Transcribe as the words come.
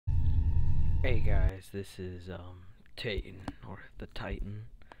Hey guys, this is Titan, or the Titan.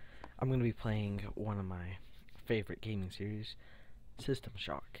 I'm going to be playing one of my favorite gaming series, System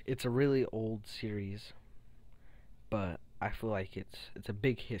Shock. It's a really old series, but I feel like it's a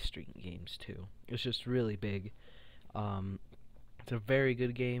big history in games too. It's just really big. It's a very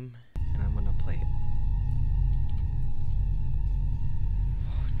good game, and I'm going to play it.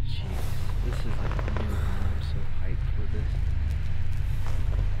 Oh jeez, this is like a new one. I'm so hyped for this.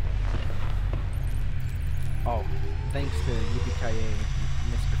 Oh, thanks to Yippee-Ki-Yay,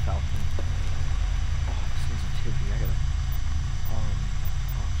 Mr. Falcon. Oh, sensitivity, I gotta,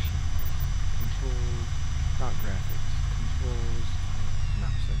 options, controls, not graphics, controls, not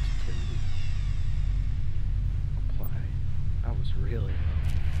sensitivity. Apply. That was really low.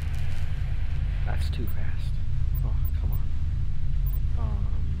 That's too fast. Oh, come on.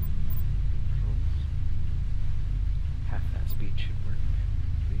 Controls. Half that speed should work,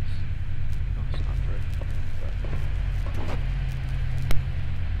 please. No, it's not right.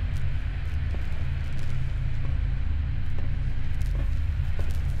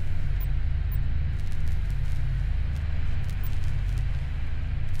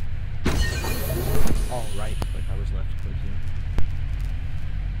 All right, like I was left clicking.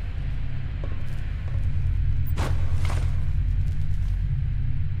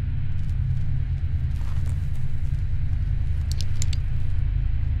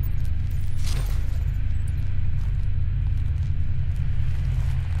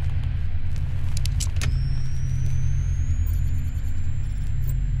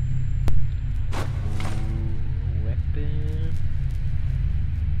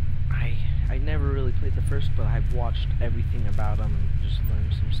 I never really played the first, but I've watched everything about them and just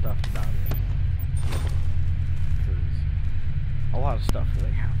learned some stuff about it. Because a lot of stuff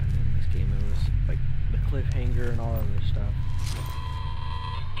really happened in this game. It was like the cliffhanger and all other stuff.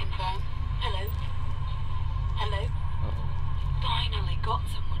 Confirm. Hello? Hello? Uh-oh. Finally got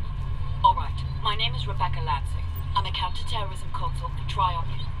someone. Alright, my name is Rebecca Lansing. I'm a counter-terrorism consult for Triumph.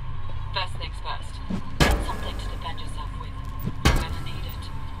 First things first. Something to defend yourself with. You're gonna need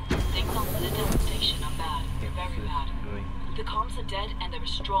it. Things on the station are bad. Very bad. The comms are dead and there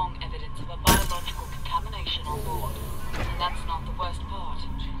is strong evidence of a biological contamination on board. And that's not the worst part.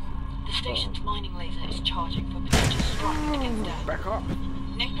 The station's mining laser is charging for potential strike against Earth. Back off.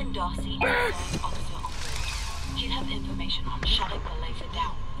 Nathan Darcy is a science officer on board. He'll have information on shutting the laser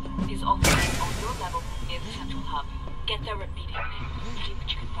down. His office is on your level near the central hub. Get there immediately. See what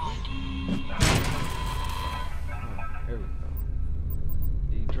you can find. Here we go.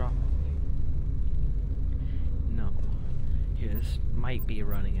 Did you drop it? No. Here, this might be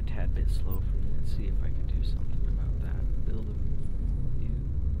running a tad bit slow for me. Let's see if I can do something about that. Build a view.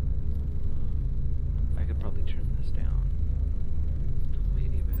 I could probably turn this down. Wait a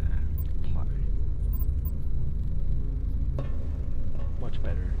bit. Apply. Much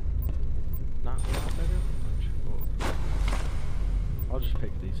better. Not a lot better, but much. Whoa. I'll just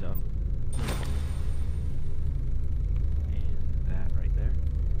pick these up. And that right there.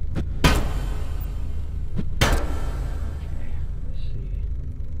 Okay, let's see.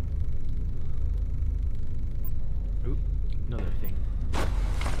 Oop, another thing.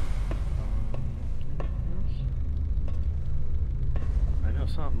 Anything else? I know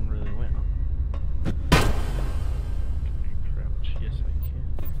something really went on. Can I crouch? Yes, I can.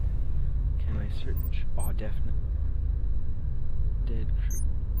 Can I search? Oh, definitely. Dead crew.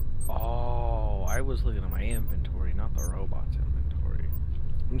 Oh, I was looking at my inventory, not the robot's inventory.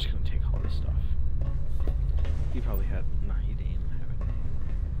 I'm just gonna take all this stuff. He probably had. Nah, he didn't even have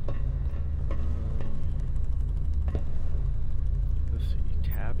it. Let's see.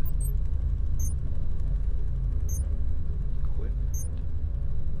 Tab. Equip.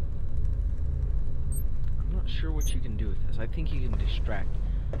 I'm not sure what you can do with this. I think you can distract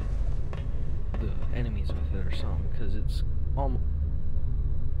the enemies with it or something, because it's almost.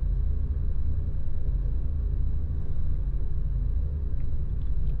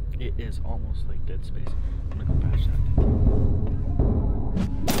 It is almost like Dead Space. I'm gonna go patch that thing.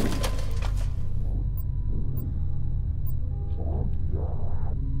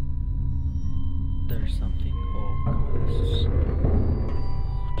 There's something. Oh god, this is. Oh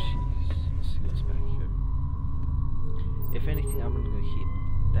jeez. Let's see what's back here. If anything, I'm gonna keep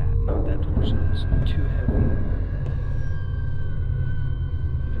that, not that torch. It's too heavy.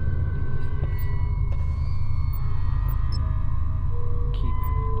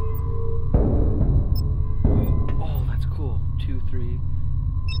 Oh, that's cool. 2, 3,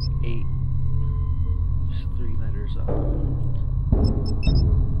 8. Just 3 letters up.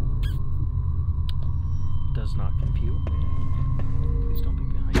 Does not compute. Please don't be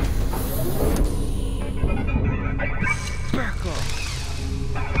behind me.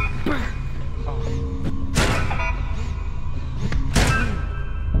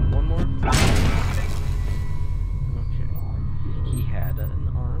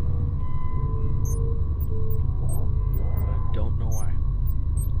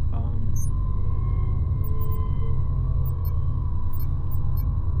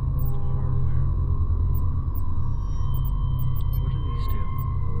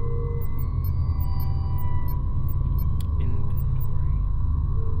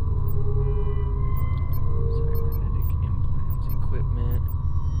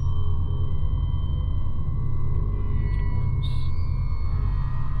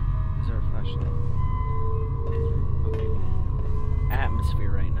 understand. Okay.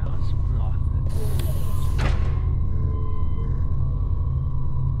 Atmosphere right now is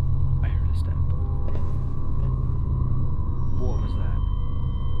I heard a step. What was that?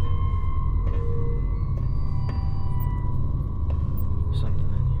 Something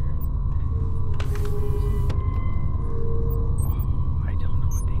in here. Oh, I don't know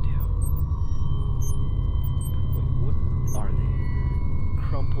what they do. Wait, what are they?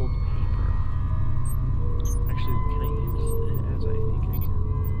 Crumpled paper. Actually, can I use it as I think I can?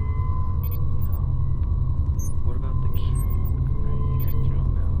 No. What about the key? I think I threw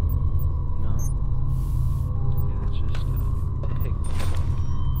them out. No. Yeah, it's just pig.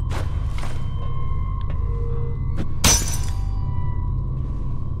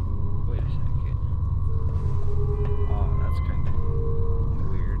 Wait a second. Oh, that's kind of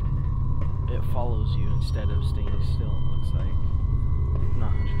weird. It follows you instead of staying still, it looks like. I'm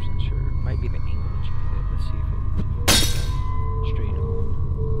not 100% sure. It might be the angle that you hit it. Let's see if it straight on.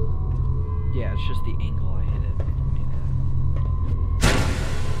 Yeah, it's just the angle I hit it. Made that.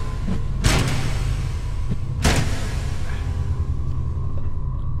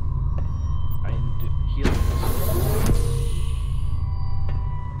 I am healing this.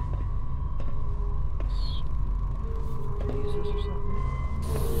 Can I use this or something?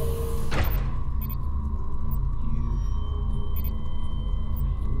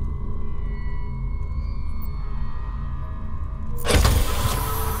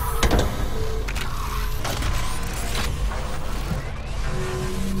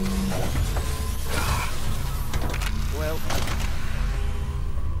 Well,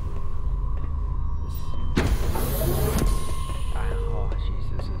 oh jeez,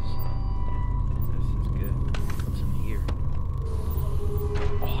 this is good. What's in here?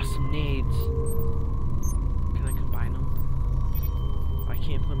 Oh, some nades. Can I combine them? I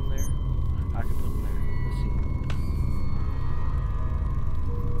can't put them there. I can put them there. Let's see.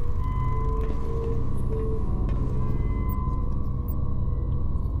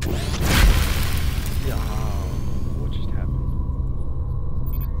 Yeah. What just happened?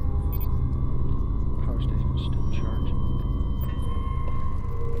 Power station's still charging.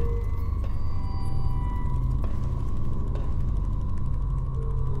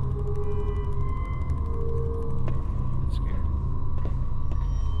 I'm scared.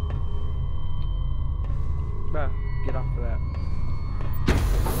 Bah, get off of that.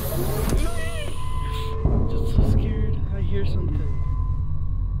 Just so scared. I hear something.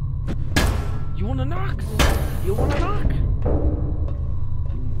 You wanna knock? You wanna knock?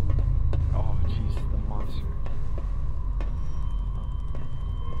 Oh, jeez, the monster.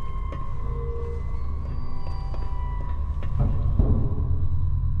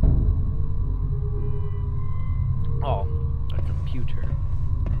 Oh, a computer.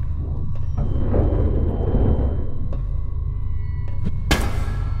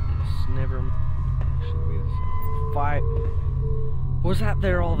 It's never. Actually, wait a second. 5. Was that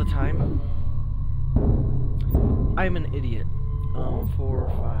there all the time? I'm an idiot. 4,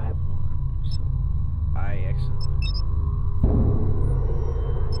 5, 1. So I accidentally.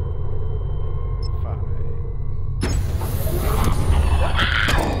 5.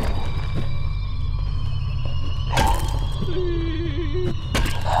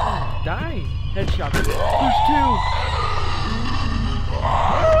 Die! Headshot. There's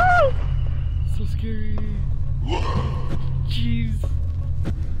 2! So scary. Jeez.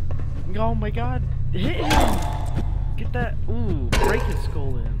 Oh my god. Hit him! Get that. Ooh, break his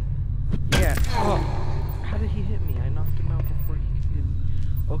skull in. Yeah. Oh. How did he hit me? I knocked him out before he could hit me.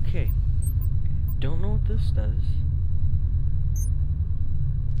 Okay. Don't know what this does.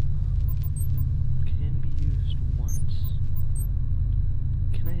 Can be used once.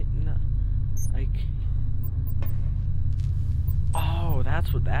 Can I? No. I can't. Oh,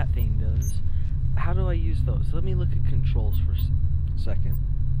 that's what that thing does. How do I use those? Let me look at controls for a second.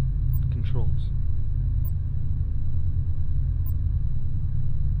 Controls.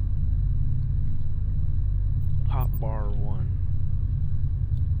 Hotbar 1.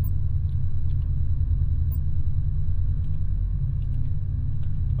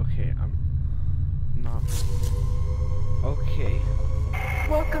 Okay, I'm not. Okay.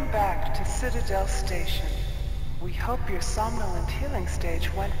 Welcome back to Citadel Station. We hope your somnolent healing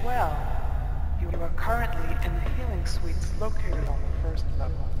stage went well. You are currently in the healing suites located on the first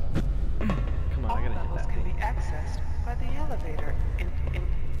level. Come on, I gotta hit levels that can thing. be accessed by the elevator in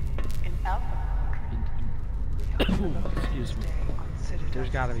Alpha. Excuse me. There's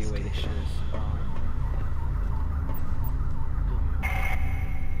gotta be a way to shoot this.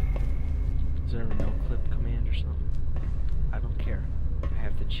 Is there a no clip command or something? I don't care. I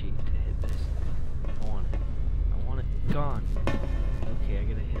have to cheat to hit this. gone. Okay, I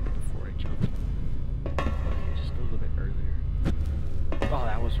gotta hit before I jump. Okay, just a little bit earlier. Oh,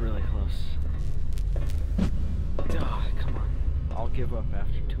 that was really close. Oh, come on. I'll give up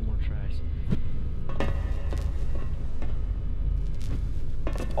after 2 more tries.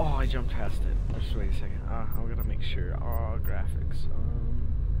 Oh, I jumped past it. Just wait a second. I'm gonna make sure. Oh, graphics.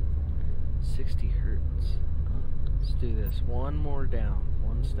 60 hertz. Let's do this. One more down.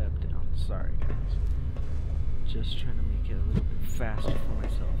 One step down. Sorry, guys. Just trying to make it a little bit faster for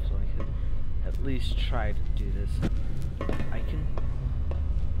myself so I can at least try to do this. I can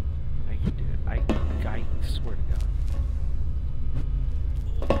do it. I swear to God.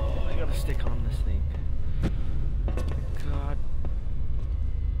 Oh, I gotta stick on this thing. God.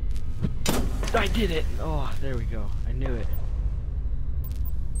 I did it! Oh, there we go. I knew it.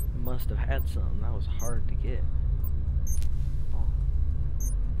 I must have had some. That was hard to get. Oh.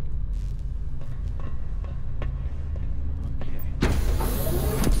 Okay.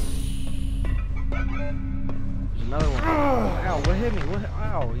 There's another one. Oh, ow, what hit me? What?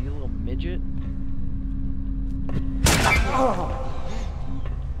 Ow, you little midget. Oh.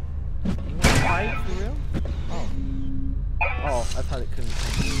 You want to fight for real? Oh. Oh, I thought it couldn't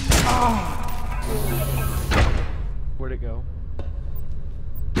come. Oh. Where'd it go?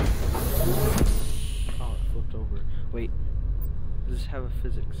 Oh, it flipped over. Wait. Does this have a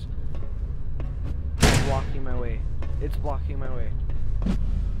physics? It's blocking my way. It's blocking my way.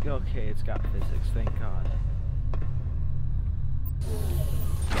 Okay, it's got physics, thank God.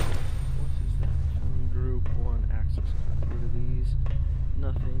 What is that? Phone group 1 access. What are these?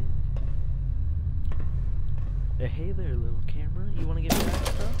 Nothing. Hey there, little camera. You want to get that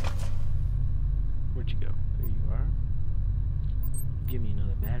stuff? Where'd you go? There you are. Give me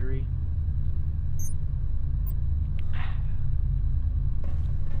another battery.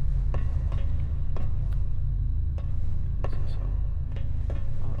 Is this all?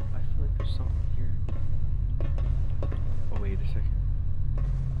 Oh, I feel like there's something here. Oh, wait a second.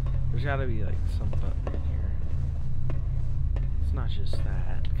 There's gotta be like some button in here. It's not just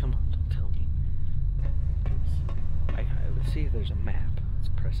that. Come on, don't tell me. Let's see if there's a map. Let's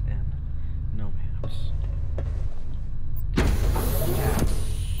press M. No maps. Yeah.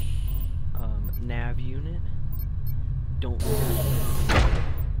 Nav unit. Don't fail.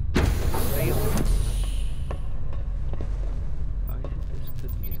 I think this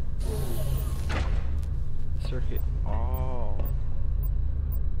could be it. Circuit. Oh.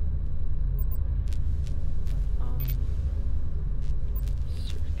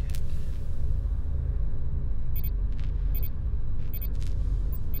 Circuit.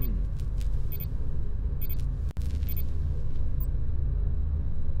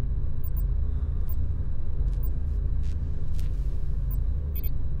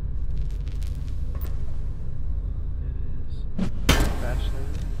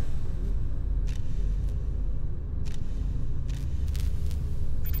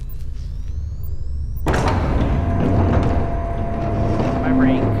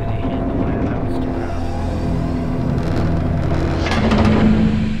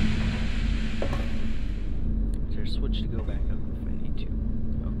 To go back up if I need to.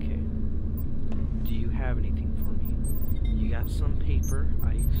 Okay. Do you have anything for me? You got some paper.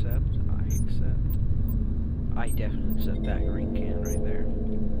 I accept. I accept. I definitely accept that green can right there.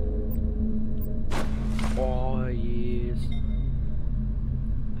 Oh, yes.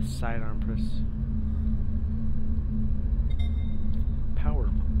 A sidearm press. Power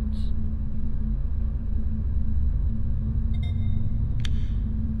modes.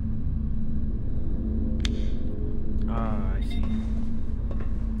 Ah, I see.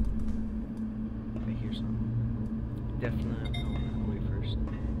 I hear something. Definitely not going that way first.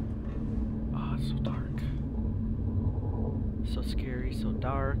 Ah, it's so dark. So scary, so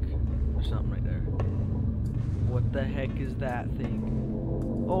dark. There's something right there. What the heck is that thing?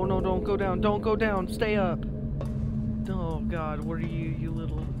 Oh no, don't go down, don't go down, stay up! Oh God, what are you, you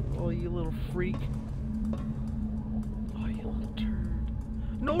little freak? Oh, you little turd.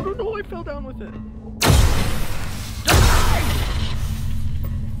 No, no, no, I fell down with it!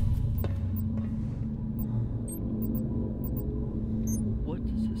 What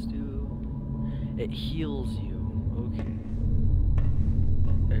does this do? It heals you. Okay.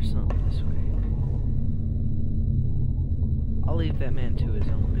 There's something this way. I'll leave that man to his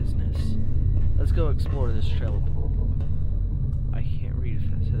own business. Let's go explore this trailer pool. I can't read if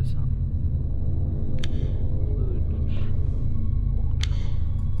that says something.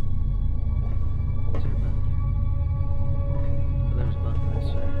 Is there a button here? Oh, there's a button, I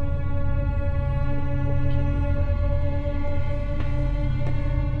swear. Can't move that.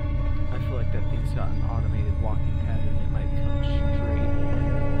 I feel like that thing's got an automated walking pattern, it might come straight.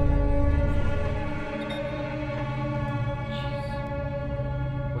 Jeez.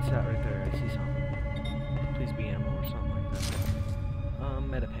 What's that right there? I see something. Please be ammo or something like that.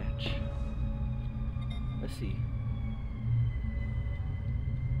 Meta patch. Let's see.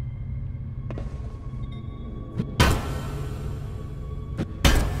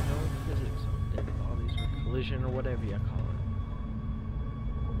 Collision or whatever you call it.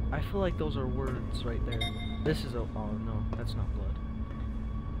 I feel like those are words right there. This is a oh no, that's not blood.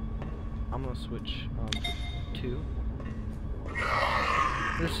 I'm gonna switch to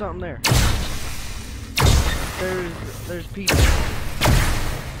there's something there. There's people.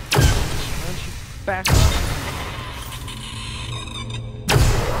 Why don't you back up?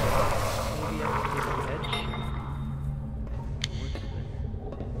 Maybe I can get an edge. What's there?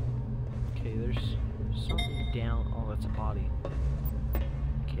 Okay, there's something down. Oh, that's a body.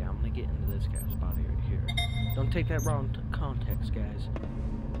 Okay, I'm gonna get into this guy's body right here. Don't take that wrong context, guys.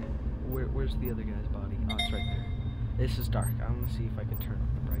 Where's the other guy's body? Oh, it's right there. This is dark. I'm gonna see if I can turn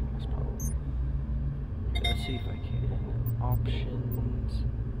up the brightness, probably. Okay, let's see if I can. Options.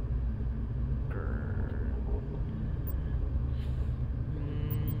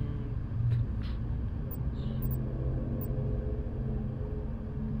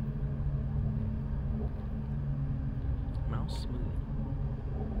 Mouse smooth.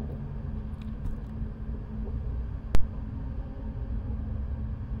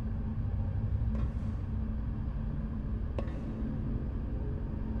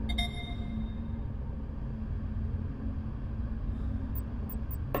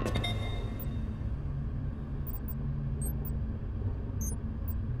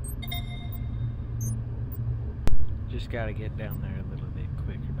 Just gotta get down there a little bit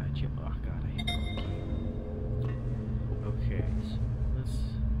quicker, but you. Oh god, I hate the key. Okay, so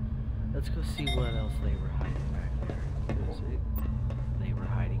let's go see what else they were hiding back there. They were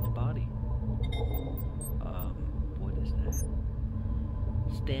hiding a body. What is that?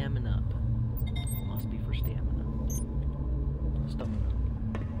 Stamina up. Must be for stamina. Stamina.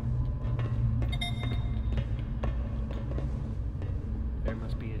 There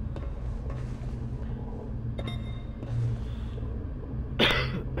must be it.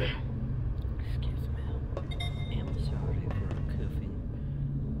 Excuse me. I'm sorry for coughing.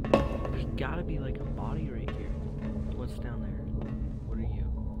 There's gotta be like a body right here. What's down there? What are you?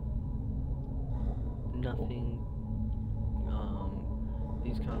 Nothing.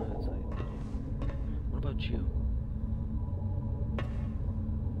 These comments. What about you?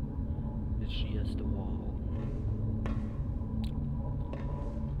 It's just a wall.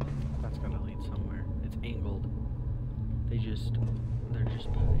 That's gotta lead somewhere. It's angled. They're just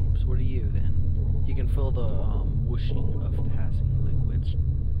pipes. What are you then? You can feel the whooshing of passing liquids.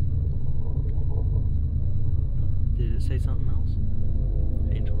 Did it say something else?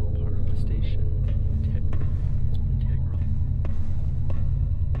 Integral part of the station. Integral.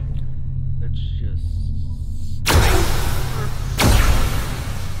 That's just.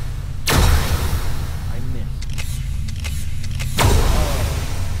 I missed.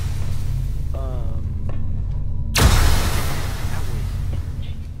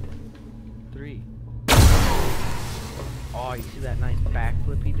 Oh, you see that nice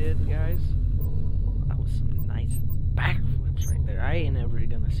backflip he did, guys? That was some nice backflips right there. I ain't ever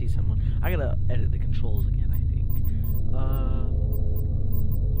gonna see someone. I gotta edit the controls again, I think.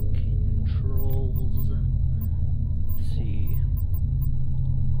 Controls. Let's see.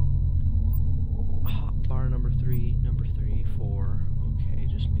 Hot bar number 3, 4. Okay,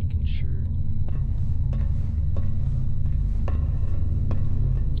 just making sure.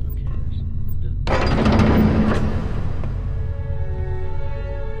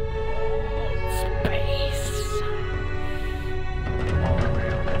 Space.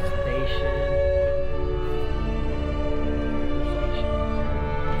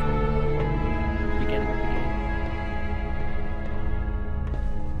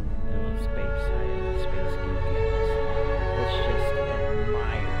 I am a space geek.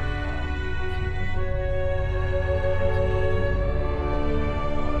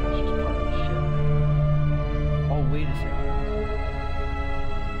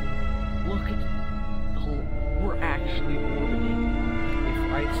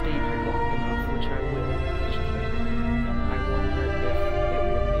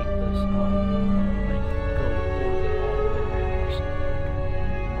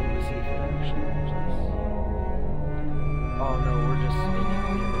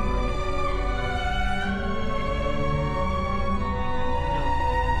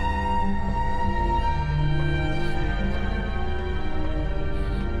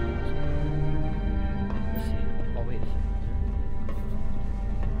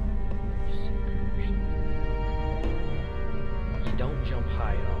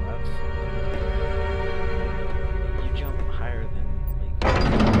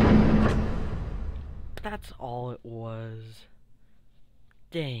 that's all it was.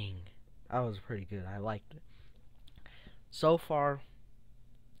 Dang. That was pretty good. I liked it. So far,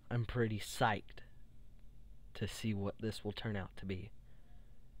 I'm pretty psyched to see what this will turn out to be.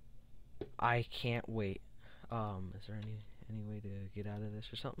 I can't wait. Is there any way to get out of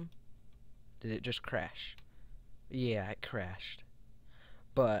this or something? Did it just crash? Yeah, it crashed.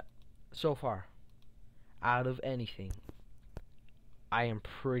 But so far, out of anything, I am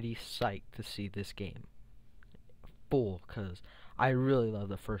pretty psyched to see this game full, because I really love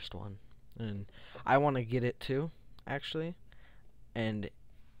the first one, and I want to get it too, actually, and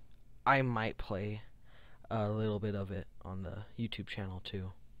I might play a little bit of it on the YouTube channel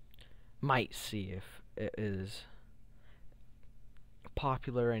too. Might see if it is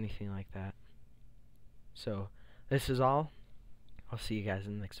popular or anything like that. So this is all. I'll see you guys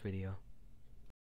in the next video.